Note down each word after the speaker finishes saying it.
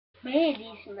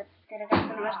Benissimo, tutti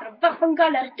ragazzi, il nostro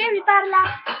vaffanculo che vi parla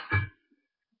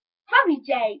Fabi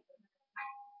J.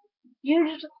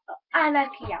 Use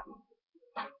Anarchia.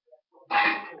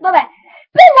 Vabbè,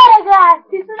 bella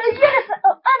ragazzi, sono io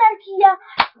Anarchia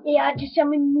e oggi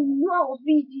siamo in un nuovo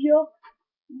video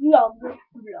vlog.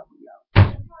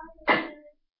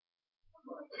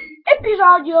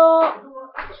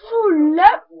 Episodio sul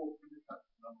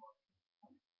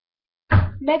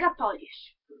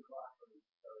Megapolis.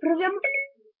 Proviamo.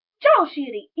 Ciao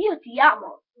Siri, io ti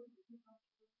amo.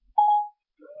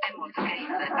 È molto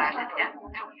carino da parte di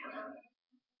Giulio.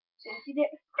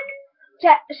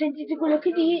 Sentite quello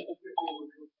che dice.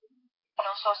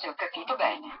 Non so se ho capito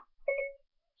bene.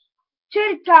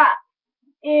 Cerca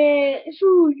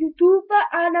su YouTube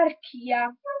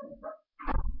Anarchia.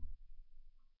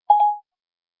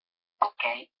 Ok,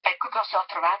 ecco cosa ho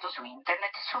trovato su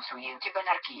internet su YouTube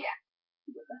Anarchia.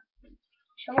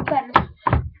 Lasciamo perdere.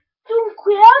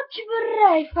 Dunque, oggi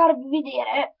vorrei farvi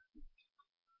vedere.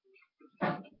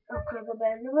 Ok, va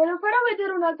bene, ve lo farò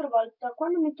vedere un'altra volta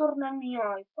quando mi torna il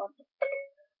mio iPod.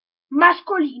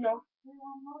 Mascolino.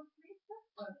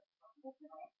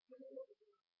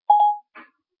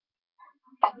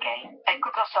 Ok, ecco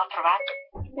cosa ho trovato.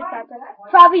 Aspettate.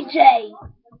 Fabi J.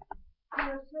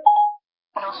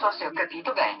 Non so se ho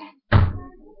capito bene.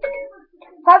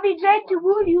 Fabi J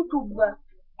TV YouTube.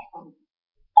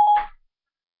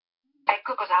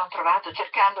 Ecco cosa ho trovato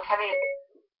cercando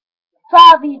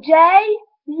Fabi J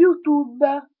YouTube.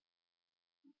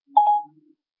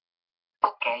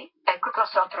 Ok, ecco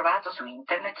cosa ho trovato su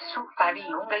internet su Fabi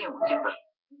YouTube.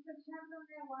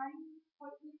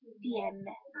 DM.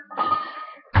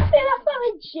 E la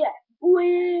Fabi J.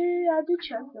 A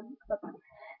 200.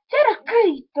 C'era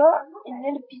scritto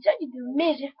nell'episodio di un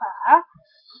mese fa.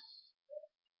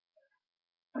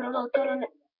 Prodotto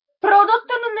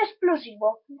non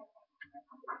esplosivo.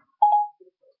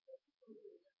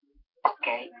 Ok,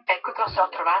 ecco cosa ho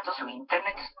trovato su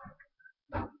internet.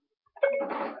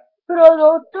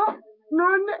 Prodotto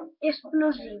non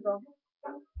esplosivo.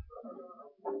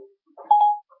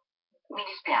 Mi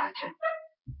dispiace.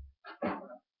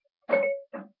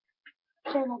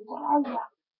 C'è una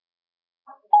parola.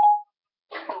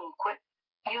 Dunque,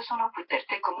 io sono qui per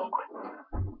te comunque.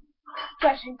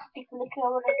 Sentite quello che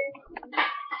ho detto.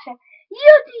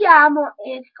 Io ti amo.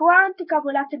 E quante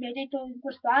cavolate mi hai detto in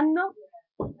questo anno?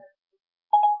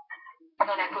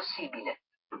 Non è possibile.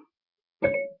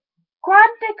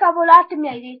 Quante cavolate mi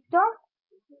hai detto?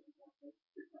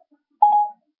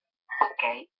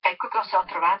 Ok, ecco cosa ho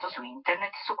trovato su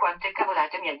internet su quante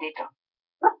cavolate mi hai detto.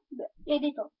 Mi hai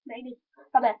detto.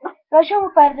 Vabbè,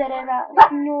 lasciamo perdere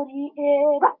signori.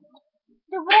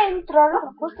 Dovrei entrare,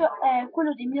 ma questo è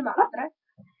quello di mia madre.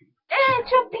 E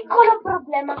c'è un piccolo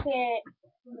problema che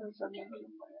non so neanche.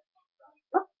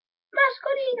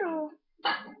 Mascolino!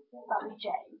 Fabi J.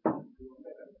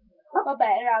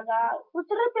 Vabbè raga,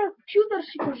 potrebbe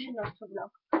chiudersi così il nostro vlog.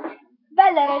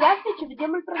 Bella ragazzi, ci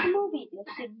vediamo al prossimo video.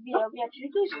 Se vi è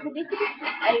piaciuto iscrivetevi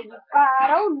e vi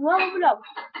farò un nuovo vlog.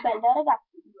 Bella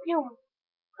ragazzi, più.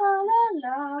 La la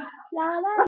la la la.